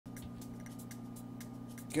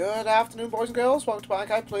Good afternoon, boys and girls. Welcome to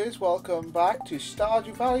Bankai, please. Welcome back to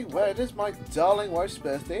Stardew Valley, where it is my darling wife's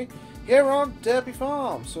birthday, here on Derby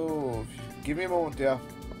Farm. So, give me a moment, dear.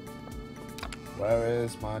 Where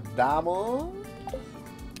is my diamond?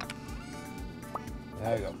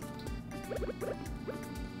 There you go.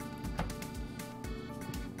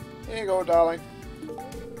 Here you go, darling.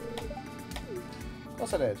 Of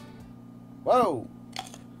course I did. Whoa!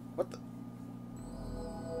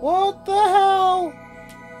 What the hell?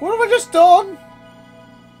 What have I just done?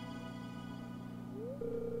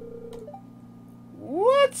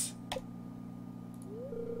 What?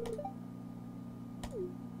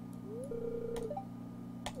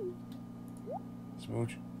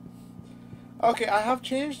 Smooch. Okay, I have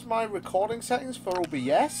changed my recording settings for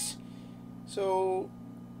OBS. So,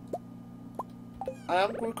 I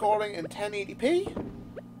am recording in 1080p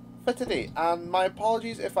for today. And my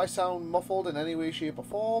apologies if I sound muffled in any way, shape or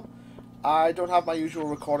form. I don't have my usual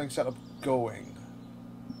recording setup going.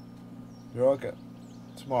 You're okay.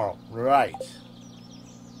 Tomorrow. Right.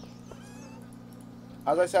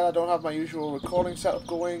 As I said, I don't have my usual recording setup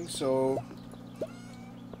going, so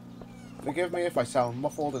forgive me if I sound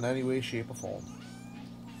muffled in any way, shape or form.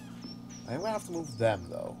 I'm going to have to move them,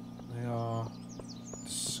 though. They are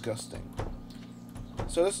disgusting.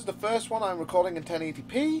 So this is the first one I'm recording in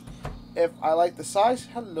 1080p. If I like the size...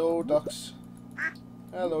 Hello, ducks.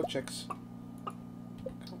 Hello, chicks.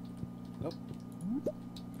 Nope.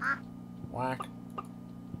 Whack.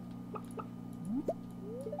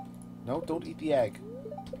 No, don't eat the egg.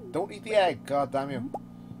 Don't eat the egg, god damn you.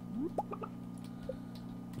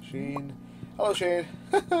 Shane. Hello, Shane.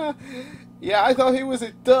 Yeah, I thought he was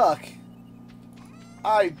a duck.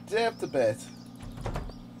 I dipped a bit.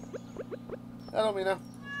 Hello, Mina.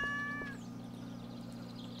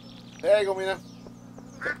 There you go, Mina.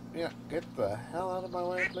 Mina, get the hell out of my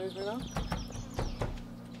way, please, Mina.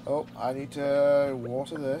 Oh, I need to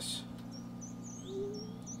water this.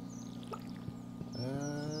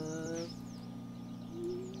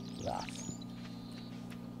 That.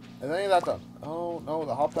 Is any of that done? Oh, no,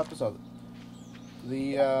 the hot peppers are...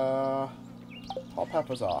 The, hot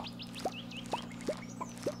peppers are.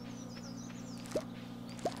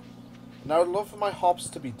 Now, I'd love for my hops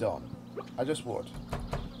to be done. I just would.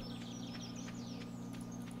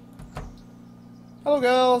 Hello,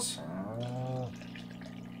 girls.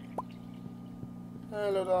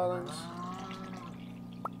 Hello, darlings.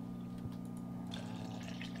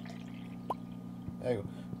 There you go.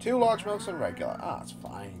 2 large milks and regular. Ah, that's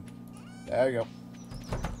fine. There you go.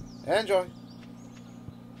 Enjoy.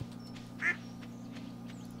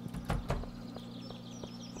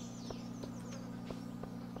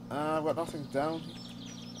 I've got nothing down.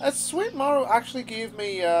 Sweet Morrow actually gave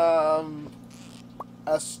me a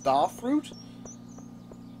star fruit.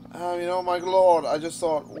 You know, my lord, I just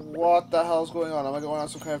thought, what the hell's going on? Am I going on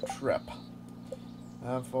some kind of trip?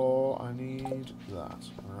 Therefore, I need that.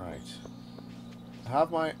 Right. I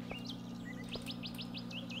have my...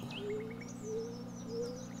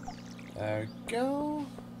 There we go.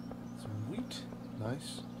 Some wheat.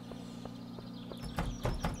 Nice.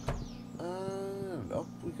 And up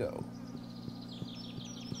we go.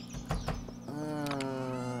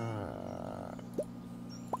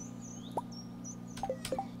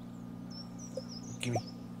 Gimme.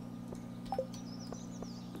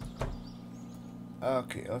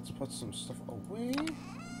 Okay, let's put some stuff away.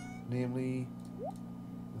 Namely,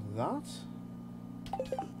 that.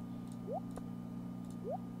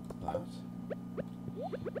 That.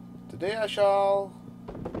 Today I shall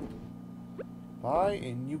buy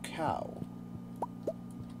a new cow.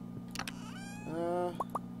 There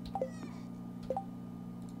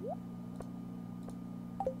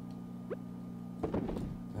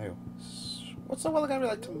you go. What's the weather going to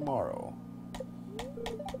be like tomorrow?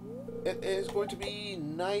 It is going to be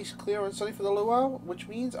nice, clear and sunny for the luau, which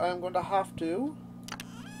means I am going to have to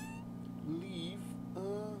leave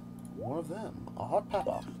one of them. A hot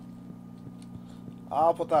pepper.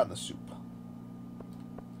 I'll put that in the soup.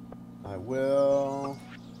 I will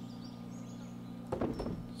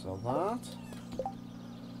sell that.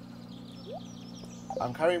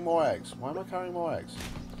 I'm carrying more eggs. Why am I carrying more eggs?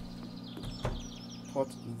 Put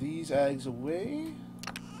these eggs away.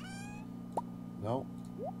 No.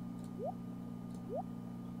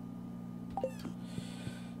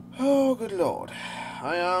 Oh, good lord.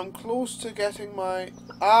 I am close to getting my...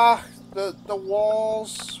 Ah! The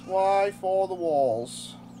walls. Why for the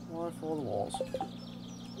walls? Why for the walls?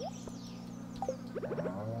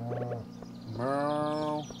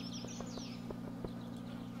 Meow.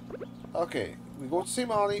 Okay, we go to see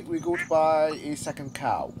Marnie, we go to buy a second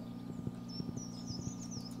cow.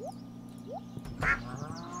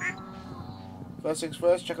 First things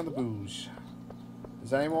first, check on the booze.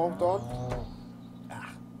 Is any more done?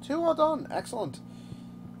 Ah, 2 are done. Excellent.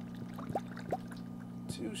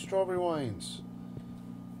 2 strawberry wines.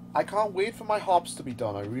 I can't wait for my hops to be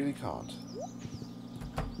done. I really can't.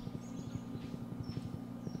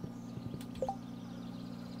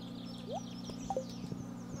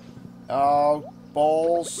 Oh,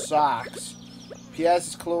 ball sacks. PS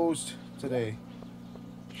is closed today.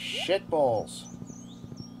 Shit balls.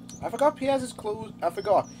 I forgot PS is closed. I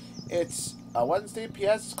forgot. It's a Wednesday.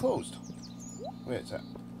 PS is closed. Wait a sec.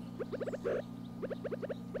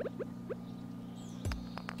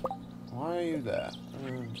 Why are you there?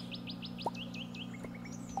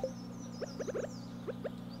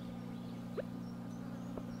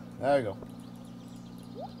 There we go.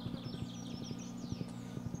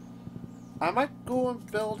 I might go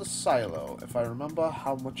and build a silo if I remember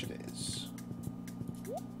how much it is.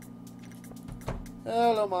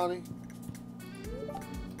 Hello, Marnie.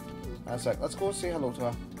 A sec. Let's go say hello to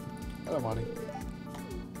her. Hello, Marnie.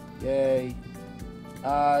 Yay.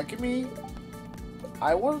 Give me...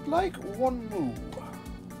 I would like 1 moo.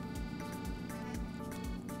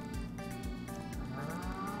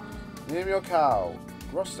 Name your cow.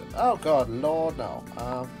 Rustic. Oh, God. Lord, no.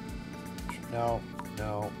 No.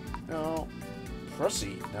 No. No.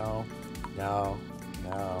 Prissy. No. No.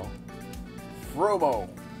 No. Fromo.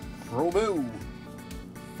 Fromoo.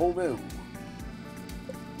 Fomoo.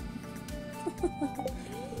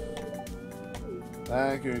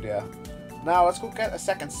 Thank you, dear. Now, let's go get a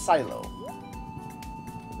second silo.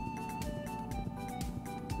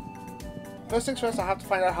 First things first, I have to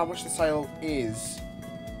find out how much the silo is.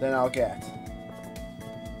 Then I'll get.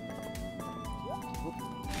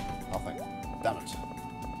 Nothing. Damn it.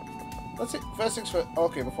 Let's see. First things first.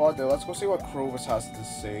 Okay, before I do, let's go see what Clovis has to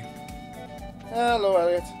say. Hello,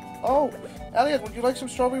 Elliot. Oh, Elliot, would you like some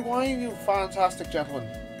strawberry wine, you fantastic gentleman?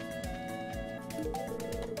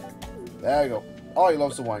 There you go. Oh, he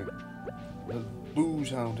loves the wine. The booze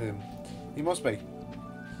hound him. He must be.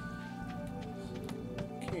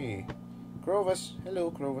 Okay. Clovis.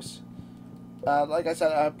 Hello, Clovis. Like I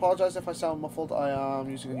said, I apologize if I sound muffled. I am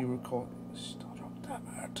using a new record. Stop, damn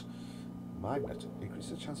it. Magnet. Increase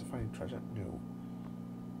the chance of finding treasure. No.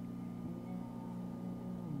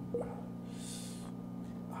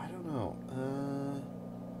 I don't know.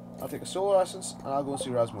 I'll take a solar essence and I'll go and see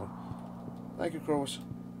Rasmo. Thank you, Clovis.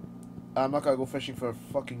 I'm not gonna go fishing for a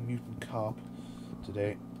fucking mutant carp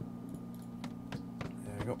today.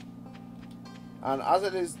 There we go. And as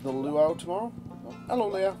it is the luau tomorrow. Oh, hello,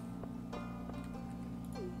 Leah.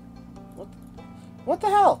 What the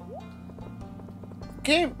hell?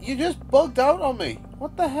 Game, you just bugged out on me.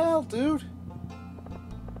 What the hell, dude?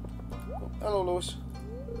 Oh, hello, Lewis.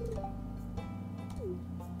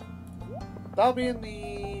 That'll be in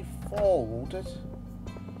the fall, won't it?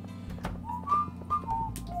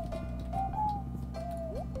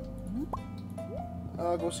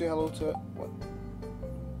 I'll go say hello to what?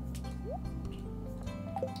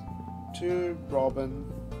 To Robin.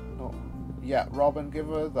 No. Yeah, Robin, give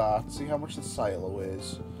her that. See how much the silo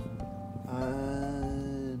is.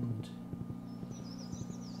 And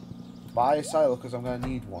buy a silo because I'm gonna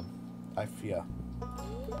need one. I fear.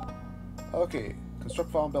 Okay, construct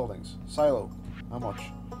farm buildings. Silo. How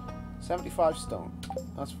much? 75 stone.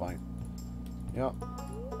 That's fine. Yep.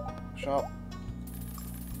 Shop.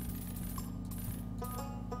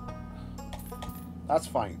 That's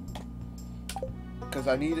fine. Because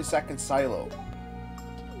I need a second silo.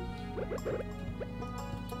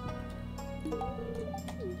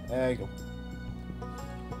 There you go.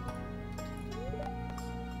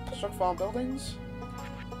 Construct farm buildings.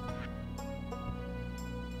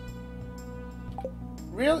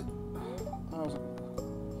 Really?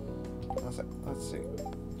 That's it. Let's see.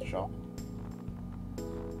 Shop.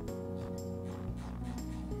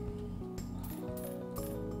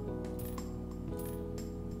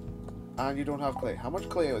 And you don't have clay. How much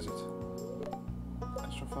clay is it?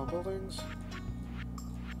 Construct farm buildings.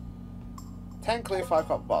 10 clay, 5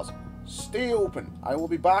 copper bars. Stay open. I will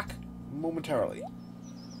be back momentarily.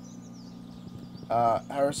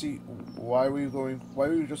 Heresy, why were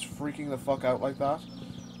you just freaking the fuck out like that?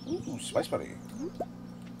 Ooh, Spice Buddy.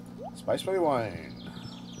 Spice Buddy wine.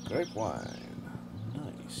 Grape wine.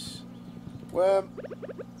 Nice. Well,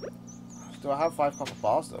 do I have 5 copper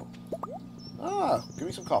bars though? Ah, give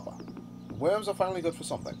me some copper. Worms are finally good for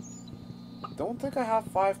something. Don't think I have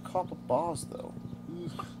 5 copper bars though.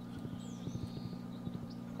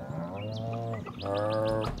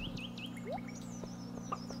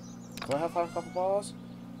 Do I have 5 copper bars?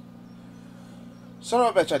 Son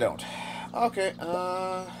of a bitch, I don't. Okay,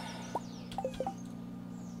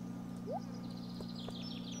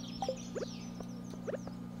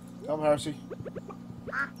 Come, Hersey.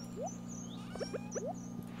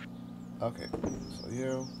 Okay, so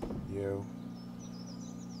you.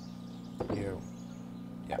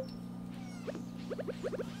 Yeah.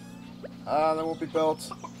 That won't be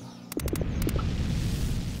built.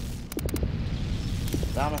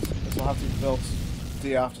 Damn it, this will have to be built the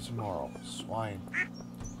day after tomorrow. Swine.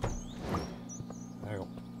 There you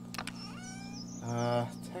go.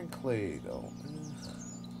 10 clay, though.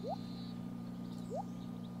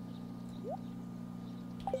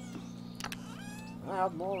 I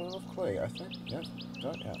have more than enough clay, I think. Yeah,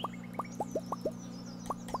 don't, yeah.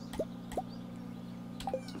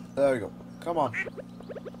 There we go. Come on.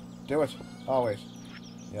 Do it. Oh, wait.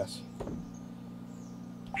 Yes.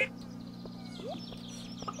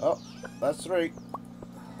 Oh, that's 3.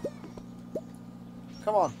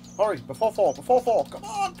 Come on. Hurry. Before 4. Before 4. Come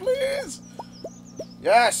on, please.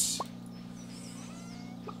 Yes.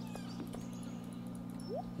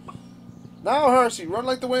 Now, Hersey, run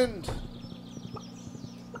like the wind.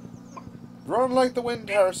 Run like the wind,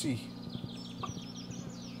 Hersey.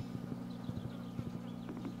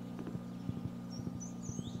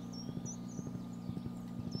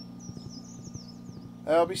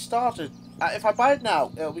 It'll be started. If I buy it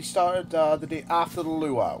now, it'll be started the day after the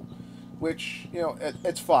luau. Which, you know,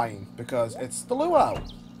 it's fine, because it's the luau.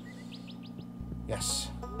 Yes.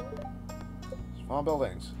 Farm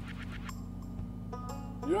buildings.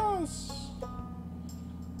 Yes!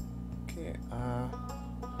 Okay,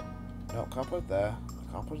 no, can't put it there.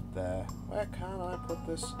 I can't put it there. Where can I put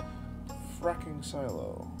this fracking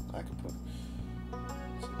silo? I can put...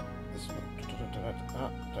 This one.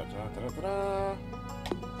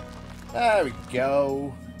 There we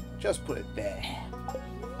go. Just put it there.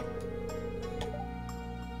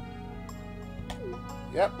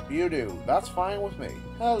 Yep, you do. That's fine with me.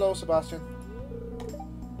 Hello, Sebastian.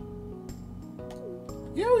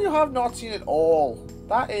 You have not seen it all.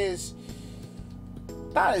 That is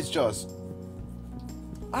just...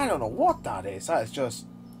 I don't know what that is. That is just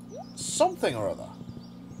something or other.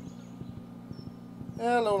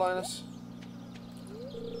 Hello, Linus.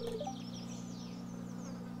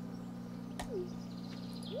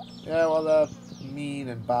 Yeah, well, they're mean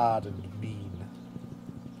and bad and mean.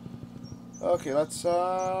 Okay, let's,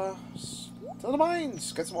 to the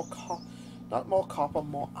mines! Get some more not more copper,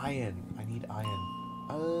 more iron. I need iron.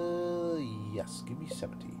 Yes, give me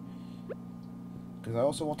 70. Because I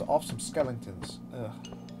also want to off some skeletons.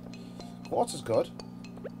 Quartz is good.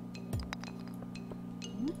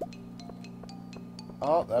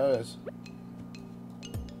 Oh, there it is.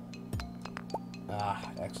 Ah,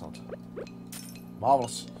 excellent.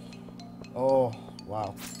 Marvelous. Oh,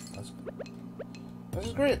 wow. That's good. This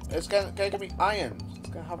is great. It's gonna give me iron. It's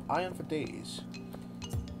gonna have iron for days.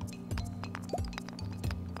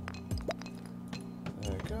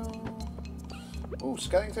 There we go. Oh,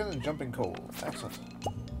 skeleton and jumping coal. Excellent.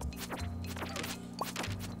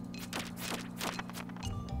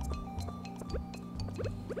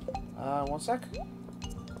 One sec.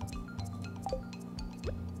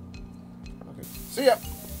 Okay. See ya.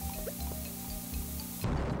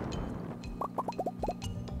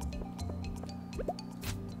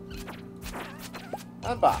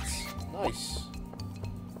 And bats. Nice.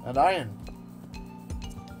 And iron.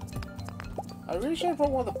 I really should have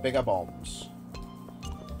brought one of the bigger bombs.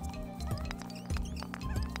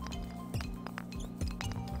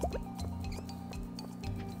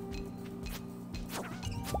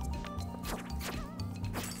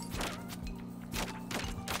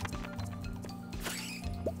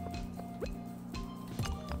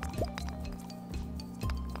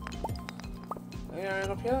 Any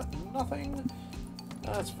iron up here? Nothing.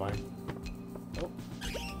 That's fine. Oh,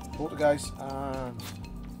 poltergeist and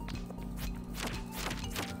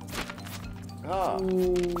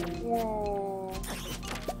whoa.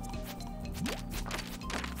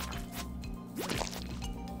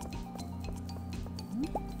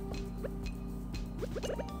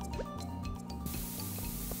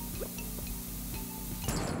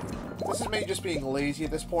 This is me just being lazy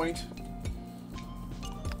at this point.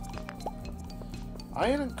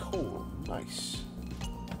 Iron and coal, nice.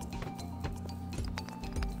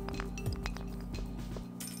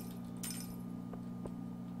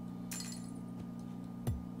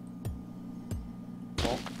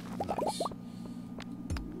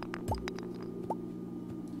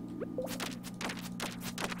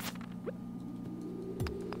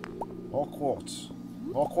 More quartz.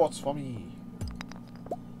 More quartz for me.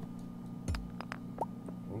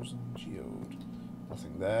 Frozen geode.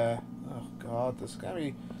 Nothing there. Oh god, this is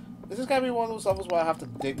gonna be one of those levels where I have to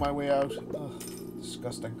dig my way out. Ugh,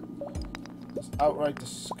 disgusting. It's outright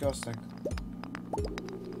disgusting.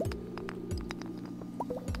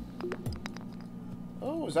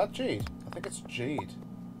 is that jade? I think it's jade.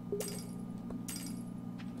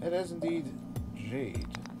 It is indeed jade.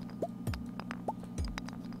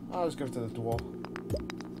 I'll just give it to the dwarf.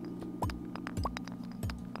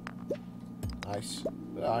 Nice.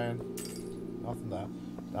 Bit of iron. Nothing there.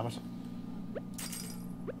 Damn it.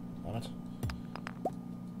 Damn it.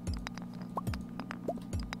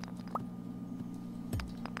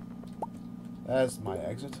 There's my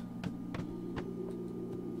exit.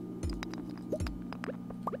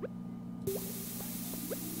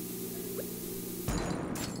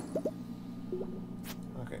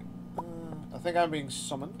 Okay. I think I'm being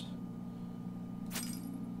summoned.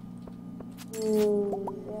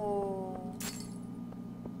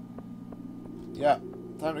 Yeah,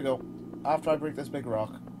 time to go. After I break this big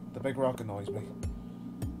rock. The big rock annoys me.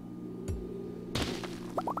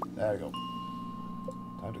 There we go.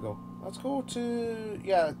 Time to go. Let's go to...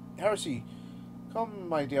 yeah, Heresy. Come,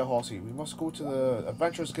 my dear horsey. We must go to the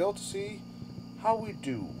Adventurers Guild to see how we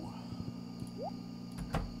do.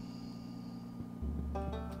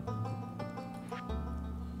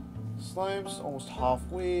 Slime's almost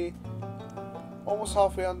halfway. Almost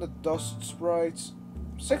halfway on the dust sprites.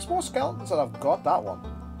 6 more skeletons and I've got that one.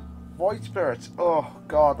 Void spirits. Oh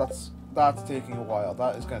god, that's taking a while.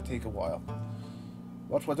 That is going to take a while.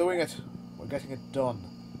 But we're doing it. We're getting it done.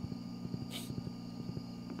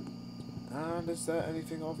 And is there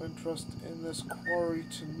anything of interest in this quarry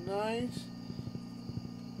tonight?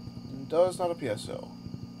 Does not appear so.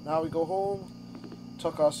 Now we go home,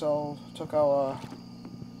 tuck our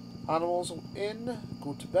animals in,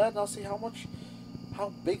 go to bed, and I'll see how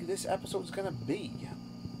big this episode is gonna be.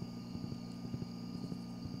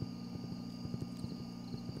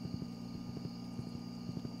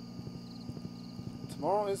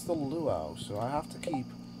 Tomorrow is the luau, so I have to keep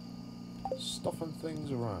stuffing things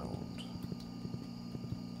around.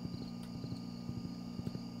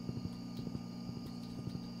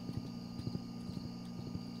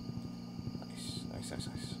 Nice.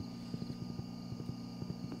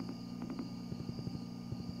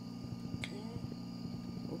 Okay.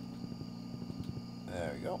 Oh.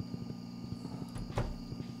 There we go.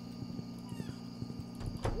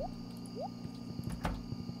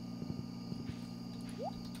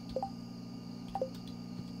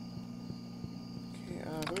 Okay,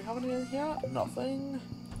 do we have any in here? Nothing.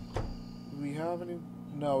 Do we have any?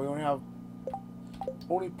 No, we only have...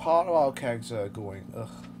 only part of our kegs are going. Ugh,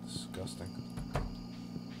 disgusting.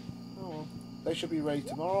 Oh well. They should be ready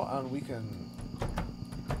tomorrow and we can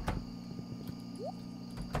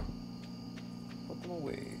put them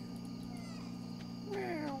away.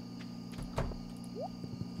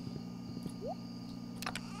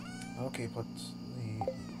 Okay, put the...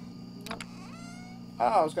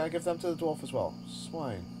 I was going to give them to the dwarf as well.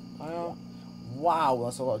 Swine. Wow,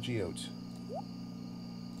 that's a lot of geodes.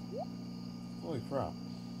 Holy crap.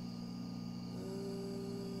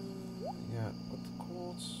 Yeah, put the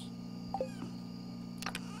quartz.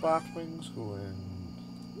 Bat wings go in.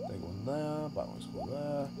 They go in there. Bat wings go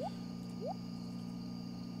there.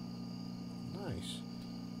 Nice.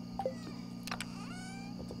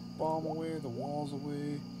 Put the bomb away, the walls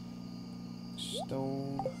away.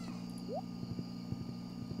 Stone.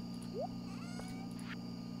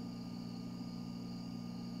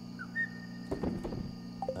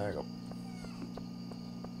 There you go.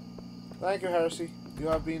 Thank you, Heresy. You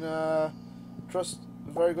have been a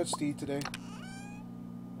very good steed today.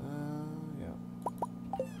 Yeah.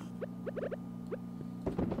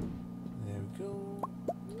 There we go.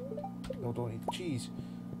 No, don't eat the cheese.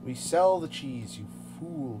 We sell the cheese, you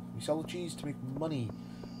fool. We sell the cheese to make money,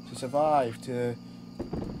 to survive, to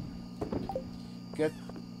get,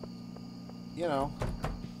 you know,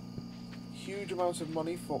 huge amounts of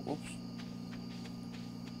money for... Oops.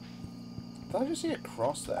 Did I just see a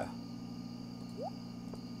cross there?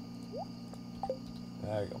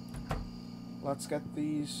 There you go. Let's get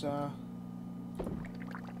these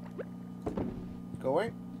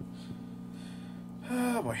going.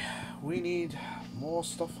 Oh boy. We need more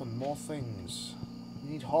stuff and more things. We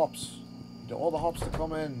need hops. We need all the hops to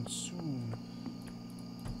come in soon.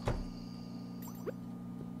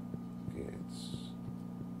 Okay, it's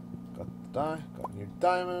got a new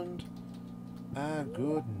diamond. And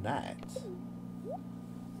good night.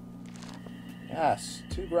 Yes,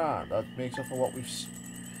 $2,000. That makes up for what we've...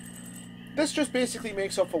 This just basically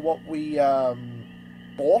makes up for what we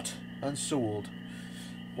bought and sold.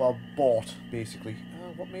 Well, bought, basically.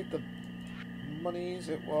 What made the monies?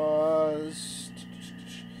 It was...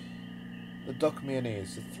 the duck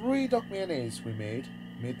mayonnaise. The 3 duck mayonnaise we made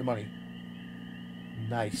the money.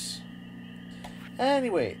 Nice.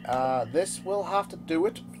 Anyway, this will have to do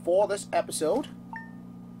it for this episode.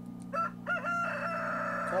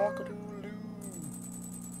 Cock-a-doodle-doo.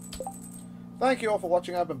 Thank you all for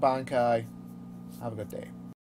watching. I've been Bankai. Have a good day.